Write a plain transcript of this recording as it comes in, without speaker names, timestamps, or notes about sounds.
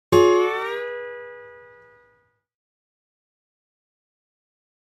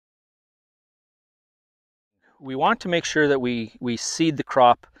We want to make sure that we seed the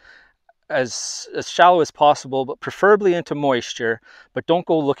crop as shallow as possible, but preferably into moisture, but don't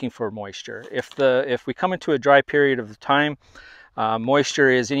go looking for moisture. If we come into a dry period of the time, moisture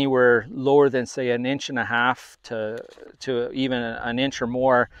is anywhere lower than say 1.5 inches to even an inch or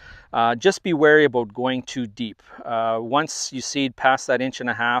more, just be wary about going too deep. Once you seed past that 1.5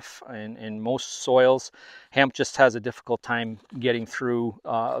 inches in most soils, hemp just has a difficult time getting through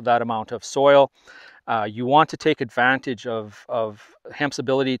that amount of soil. You want to take advantage of hemp's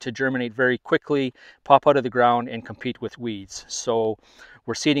ability to germinate very quickly, pop out of the ground, and compete with weeds. So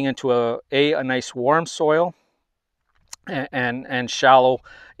we're seeding into a nice warm soil, and shallow,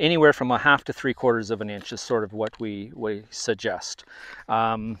 anywhere from 1/2 to 3/4 inch is sort of what we suggest.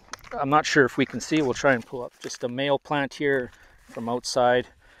 I'm not sure if we can see. We'll try and pull up just a male plant here from outside.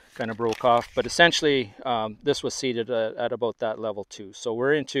 Kind of broke off, but essentially this was seeded at about that level too. So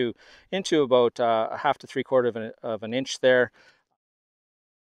we're into about 1/2 to 3/4 of an inch there.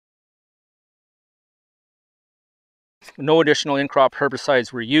 No additional in-crop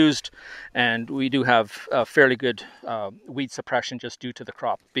herbicides were used, and we do have fairly good weed suppression just due to the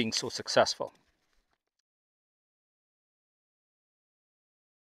crop being so successful.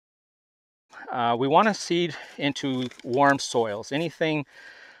 We want to seed into warm soils. Anything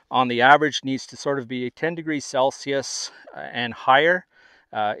on the average needs to sort of be 10 degrees Celsius and higher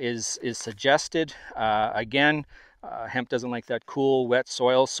is suggested. Again, hemp doesn't like that cool, wet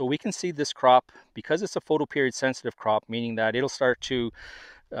soil, so we can seed this crop because it's a photoperiod sensitive crop, meaning that it'll start to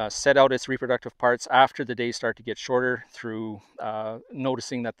set out its reproductive parts after the days start to get shorter through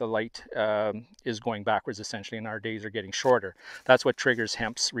noticing that the light is going backwards essentially and our days are getting shorter. That's what triggers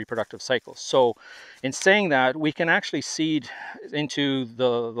hemp's reproductive cycles. So in saying that, we can actually seed into the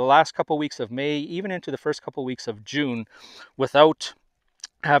last couple weeks of May, even into the first couple weeks of June, without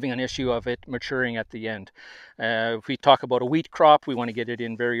having an issue of it maturing at the end. If we talk about a wheat crop, we want to get it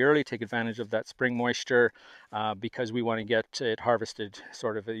in very early, take advantage of that spring moisture because we want to get it harvested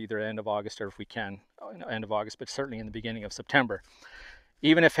sort of either end of August or if we can, end of August, but certainly in the beginning of September.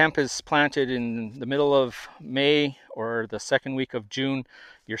 Even if hemp is planted in the middle of May or the second week of June,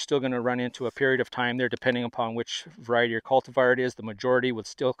 you're still going to run into a period of time there, depending upon which variety or cultivar it is. The majority would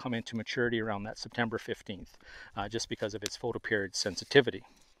still come into maturity around that September 15th, just because of its photoperiod sensitivity.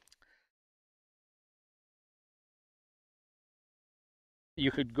 You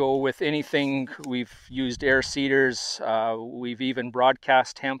could go with anything. We've used air seeders. We've even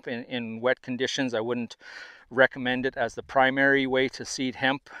broadcast hemp in wet conditions. I wouldn't recommend it as the primary way to seed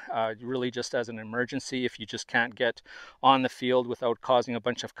hemp, really just as an emergency if you just can't get on the field without causing a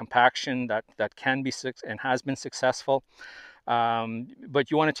bunch of compaction. That can be and has been successful.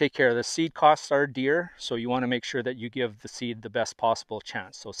 But you want to take care of the seed. Costs are dear, so you want to make sure that you give the seed the best possible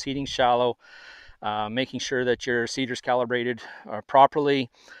chance. So seeding shallow, making sure that your seeder's calibrated properly,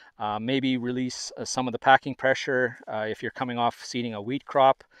 maybe release some of the packing pressure if you're coming off seeding a wheat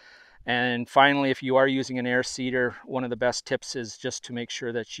crop. And finally, if you are using an air seeder, one of the best tips is just to make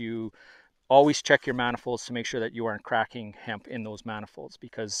sure that you always check your manifolds to make sure that you aren't cracking hemp in those manifolds,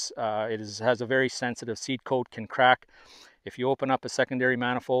 because it has a very sensitive seed coat, can crack. If you open up a secondary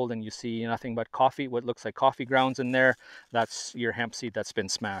manifold and you see nothing but coffee, what looks like coffee grounds in there, that's your hemp seed that's been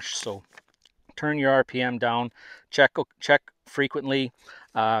smashed. So turn your RPM down, check frequently,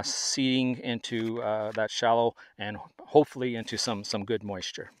 seeding into that shallow and hopefully into some good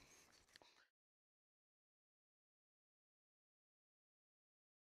moisture.